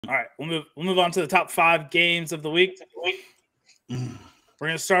All right, we'll move on to the top 5 games of the week. We're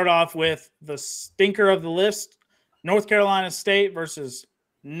going to start off with the stinker of the list: North Carolina State versus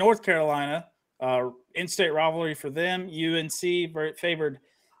North Carolina. In-state rivalry for them. UNC favored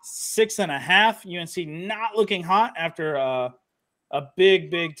 6.5. UNC not looking hot after a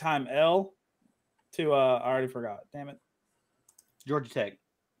big time L to I already forgot. Damn it. Georgia Tech.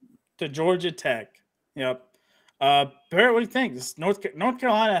 To Georgia Tech. Yep. Barrett, what do you think? North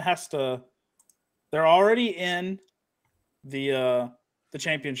Carolina has to. They're already in the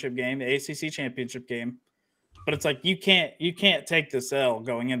championship game, the ACC championship game, but it's like you can't take this L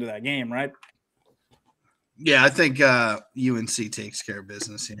going into that game, right? Yeah, I think UNC takes care of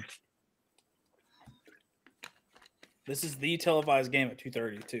business here. This is the televised game at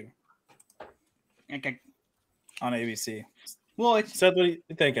 2:30 too. Okay. On ABC. Well, Seth, what are you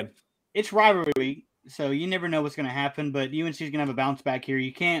thinking? It's rivalry week, so you never know what's going to happen, but UNC is going to have a bounce back here.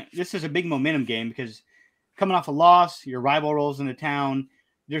 You can't – this is a big momentum game because coming off a loss, your rival rolls into town.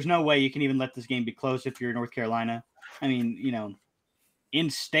 There's no way you can even let this game be close if you're North Carolina. I mean,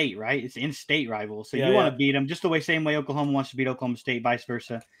 in-state, right? It's in-state rival, so you want to beat them just the same way Oklahoma wants to beat Oklahoma State, vice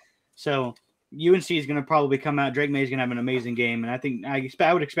versa. So UNC is going to probably come out. Drake May is going to have an amazing game, and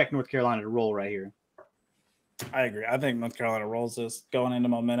I would expect North Carolina to roll right here. I agree. I think North Carolina rolls this going into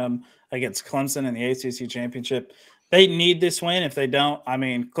momentum against Clemson in the ACC championship. They need this win. If they don't, I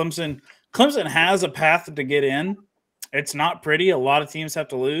mean, Clemson has a path to get in. It's not pretty. A lot of teams have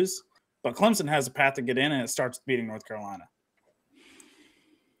to lose, but Clemson has a path to get in, and it starts beating North Carolina.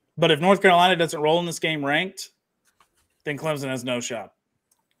 But if North Carolina doesn't roll in this game ranked, then Clemson has no shot.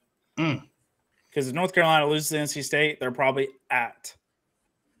 Because if North Carolina loses to NC State, they're probably at.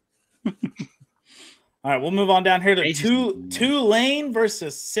 All right, we'll move on down here to Tulane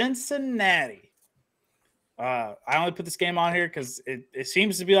versus Cincinnati. I only put this game on here because it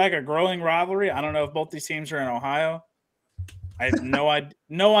seems to be like a growing rivalry. I don't know if both these teams are in Ohio. I have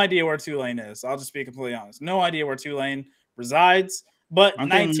no idea where Tulane is. I'll just be completely honest. No idea where Tulane resides. But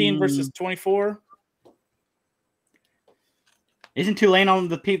 19 versus 24. Isn't Tulane on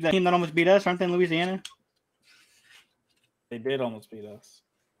the team that almost beat us? Aren't they in Louisiana? They did almost beat us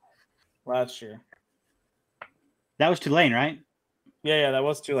last year. That was Tulane, right? Yeah, that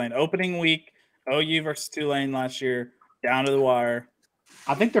was Tulane. Opening week, OU versus Tulane last year, down to the wire.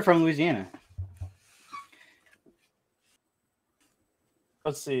 I think they're from Louisiana.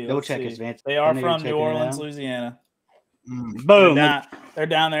 Let's see. Check it, Vance. They are from New Orleans, Louisiana. Boom. They're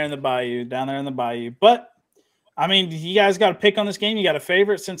down there in the bayou. But, I mean, you guys got to pick on this game. You got a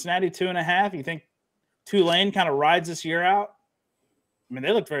favorite, Cincinnati, 2.5. You think Tulane kind of rides this year out? I mean,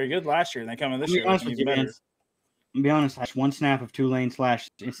 they looked very good last year, and they come in this year looking even better. I'll be honest, I watched one snap of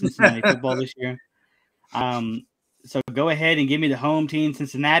Tulane/Cincinnati football this year. So go ahead and give me the home team,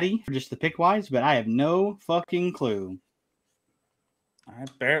 Cincinnati, for just the pick-wise, but I have no fucking clue. All right,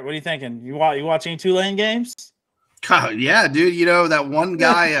 Barrett, what are you thinking? You watching Tulane games? God, yeah, dude. That one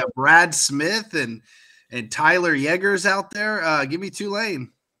guy, Brad Smith and Tyler Yeager's out there. Give me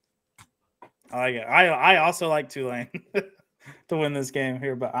Tulane. I like it. I also like Tulane to win this game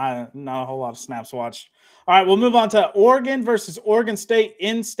here, but not a whole lot of snaps watched. All right, we'll move on to Oregon versus Oregon State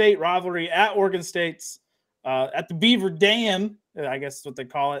in-state rivalry at Oregon State's at the Beaver Dam, I guess is what they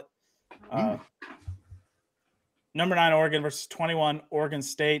call it. Number 9 Oregon versus 21 Oregon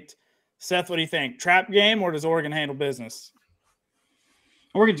State. Seth, what do you think? Trap game, or does Oregon handle business?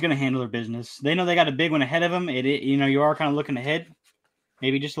 Oregon's going to handle their business. They know they got a big one ahead of them. You are kind of looking ahead,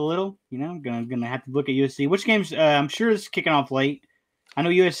 maybe just a little. Going to have to look at USC. Which games? I'm sure it's kicking off late. I know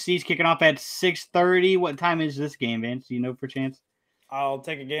USC's kicking off at 6:30. What time is this game, Vince? Do you know for chance? I'll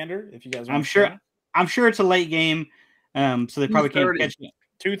take a gander if you guys want. I'm sure it's a late game. So they probably can't catch it.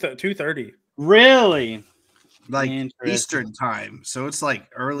 2:30. Really? Like Eastern time. So it's like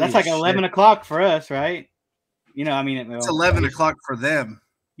early. That's like 11 o'clock for us, right? It's 11 o'clock for them.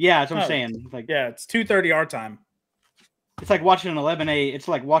 Yeah, that's what I'm saying. It's 2:30 our time. It's like watching an 11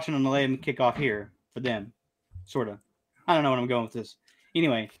 kickoff here for them, sort of. I don't know what I'm going with this.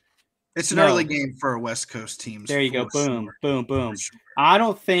 Anyway, it's an early game for West Coast teams. There you go. Boom, boom, boom. Sure. I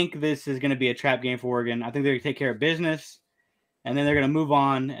don't think this is going to be a trap game for Oregon. I think they're going to take care of business, and then they're going to move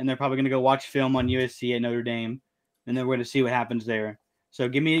on, and they're probably going to go watch film on USC at Notre Dame, and then we're going to see what happens there. So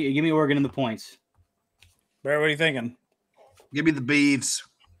give me Oregon in the points. Bear, what are you thinking? Give me the Beavs.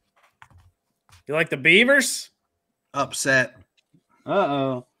 You like the Beavers? Upset.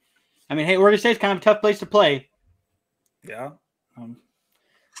 Uh-oh. I mean, hey, Oregon State's kind of a tough place to play. Yeah. I'm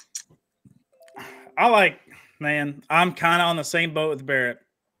kind of on the same boat with Barrett,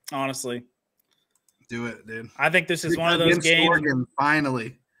 honestly. Do it, dude. I think this is one of those games. Oregon,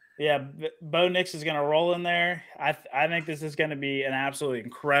 finally. Yeah, Bo Nix is going to roll in there. I think this is going to be an absolutely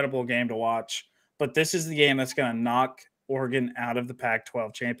incredible game to watch. But this is the game that's going to knock Oregon out of the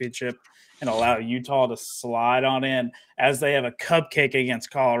Pac-12 championship and allow Utah to slide on in as they have a cupcake against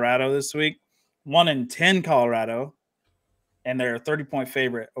Colorado this week. 1-10 Colorado, and they're a 30-point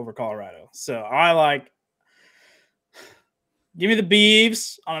favorite over Colorado. So I like – give me the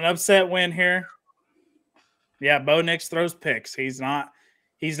Beavs on an upset win here. Yeah, Bo Nix throws picks. He's not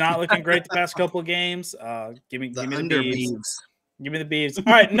looking great the past couple of games. Give me the Beavs. Give me the Beavs.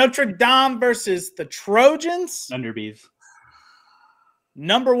 All right, Notre Dame versus the Trojans. Under Beavs.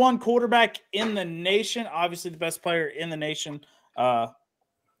 Number 1 quarterback in the nation. Obviously, the best player in the nation. I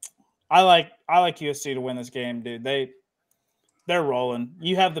like USC to win this game, dude. They're rolling.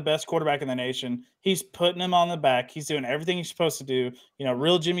 You have the best quarterback in the nation. He's putting him on the back. He's doing everything he's supposed to do. You know,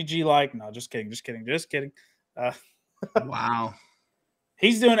 real Jimmy G like. No, just kidding. Wow.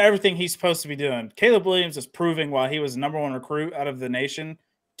 He's doing everything he's supposed to be doing. Caleb Williams is proving why he was the number 1 recruit out of the nation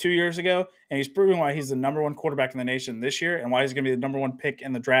 2 years ago, and he's proving why he's the number 1 quarterback in the nation this year and why he's going to be the number 1 pick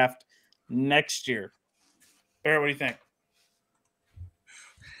in the draft next year. Barrett, what do you think?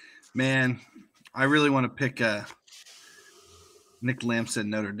 Man, I really want to pick Nick Lamb said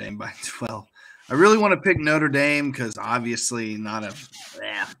Notre Dame by 12. I really want to pick Notre Dame because obviously not a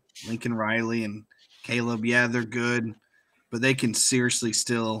Lincoln Riley and Caleb. Yeah, they're good, but they can seriously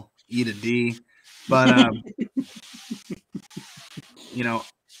still eat a D. But you know,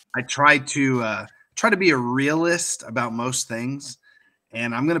 I try to be a realist about most things,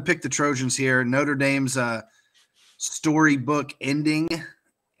 and I'm going to pick the Trojans here. Notre Dame's storybook ending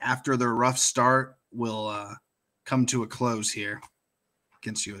after their rough start will come to a close here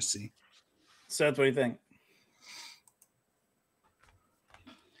against USC. Seth, what do you think?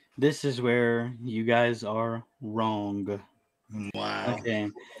 This is where you guys are wrong. Wow. Okay.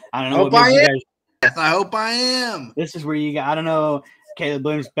 I don't know. I hope I am. This is where I don't know. Caleb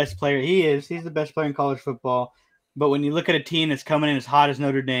Williams, best player. He's the best player in college football. But when you look at a team that's coming in as hot as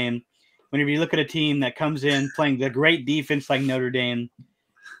Notre Dame, whenever you look at a team that comes in playing the great defense like Notre Dame,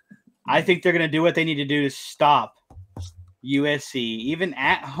 I think they're going to do what they need to do to stop USC, even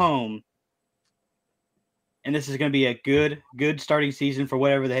at home. And this is going to be a good starting season for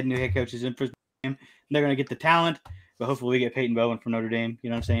whatever the new head coach is in for them. They're going to get the talent, but hopefully we get Peyton Bowen from Notre Dame.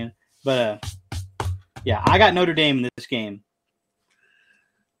 You know what I'm saying? But, yeah, I got Notre Dame in this game.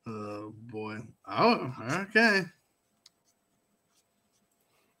 Oh, boy. Oh, okay.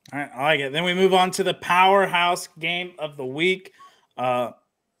 All right, I like it. Then we move on to the powerhouse game of the week.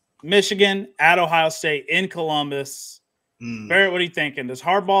 Michigan at Ohio State in Columbus. Barrett, what are you thinking? Does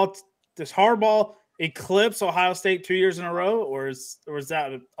Harbaugh eclipse Ohio State 2 years in a row, or is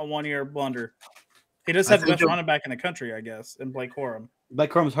that a 1 year blunder? He does have the best running back in the country, I guess, in Blake Corum. Blake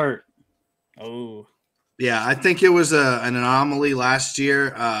Corum's hurt. Oh. Yeah, I think it was an anomaly last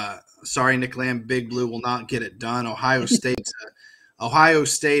year. Sorry, Nick Lamb, Big Blue will not get it done. Ohio State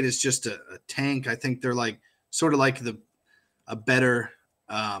is just a tank. I think they're sort of like a better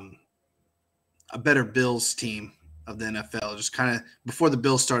Bills team of the NFL. Just kind of before the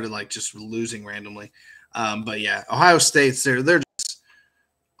Bills started just losing randomly. But yeah, Ohio State's they're just.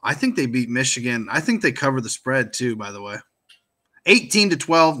 I think they beat Michigan. I think they cover the spread too. By the way,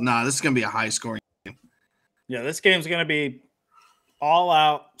 18-12. Nah, this is gonna be a high scoring game. Yeah, this game's gonna be all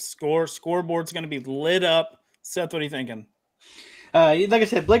out. Scoreboard's gonna be lit up. Seth, what are you thinking? Like I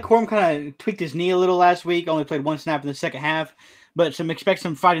said, Blake Corum kind of tweaked his knee a little last week. Only played 1 snap in the second half. But expect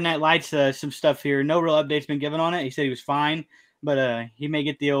some Friday Night Lights, some stuff here. No real updates been given on it. He said he was fine, but he may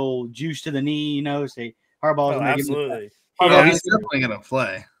get the old juice to the knee. Say Harbaugh's going to give him he's definitely going to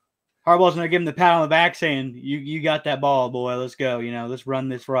play. Harbaugh's going to give him the pat on the back, saying, "You got that ball, boy. Let's go. Let's run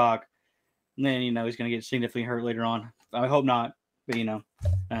this rock." And then he's going to get significantly hurt later on. I hope not, but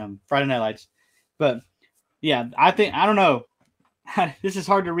Friday Night Lights. But yeah, I don't know. This is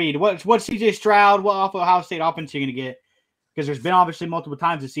hard to read. What CJ Stroud? What off Ohio State offense are you going to get? Because there's been obviously multiple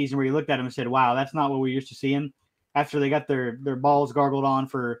times this season where you looked at him and said, wow, that's not what we're used to seeing. After they got their balls gargled on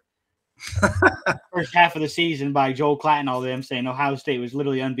for first half of the season by Joel Klatt and all them, saying Ohio State was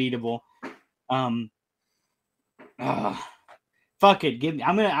literally unbeatable. Fuck it.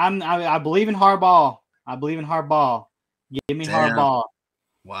 I believe in Harbaugh. Give me Harbaugh.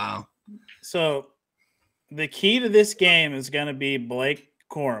 Wow. So the key to this game is going to be Blake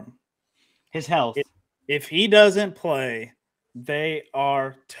Corum. His health. If he doesn't play, they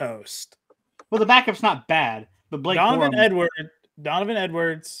are toast. Well, the backup's not bad, but Blake Donovan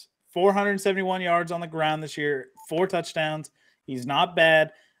Edwards, 471 yards on the ground this year, 4 touchdowns. He's not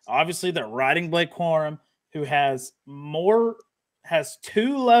bad. Obviously, they're riding Blake Corum, who has more has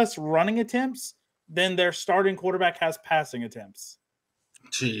 2 less running attempts than their starting quarterback has passing attempts.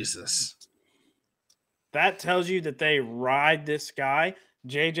 Jesus. That tells you that they ride this guy.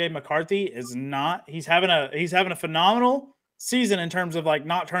 JJ McCarthy is not. He's having a phenomenal season in terms of like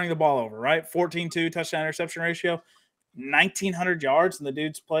not turning the ball over, right? 14-2 touchdown interception ratio, 1,900 yards, and the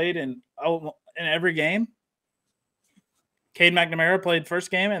dude's played in every game. Cade McNamara played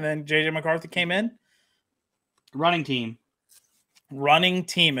first game, and then JJ McCarthy came in. Running team.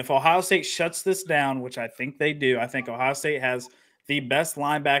 If Ohio State shuts this down, which I think they do, I think Ohio State has the best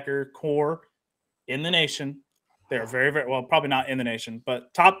linebacker core in the nation. They're very, very well, probably not in the nation,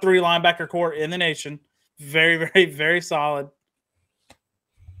 but top 3 linebacker core in the nation. Very, very, very solid.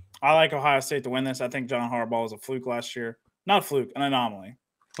 I like Ohio State to win this. I think John Harbaugh was a fluke last year. Not a fluke, an anomaly.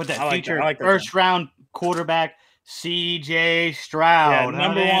 With that I future like first-round quarterback, C.J. Stroud. Yeah,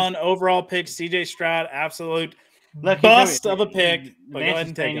 number 1 overall pick, C.J. Stroud, absolute Look, bust of a pick. But go ahead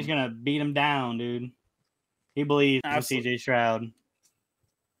and take him. He's going to beat him down, dude. He believes in C.J. Stroud.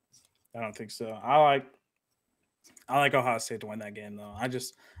 I don't think so. I like Ohio State to win that game, though.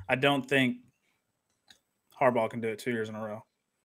 I don't think Harbaugh can do it 2 years in a row.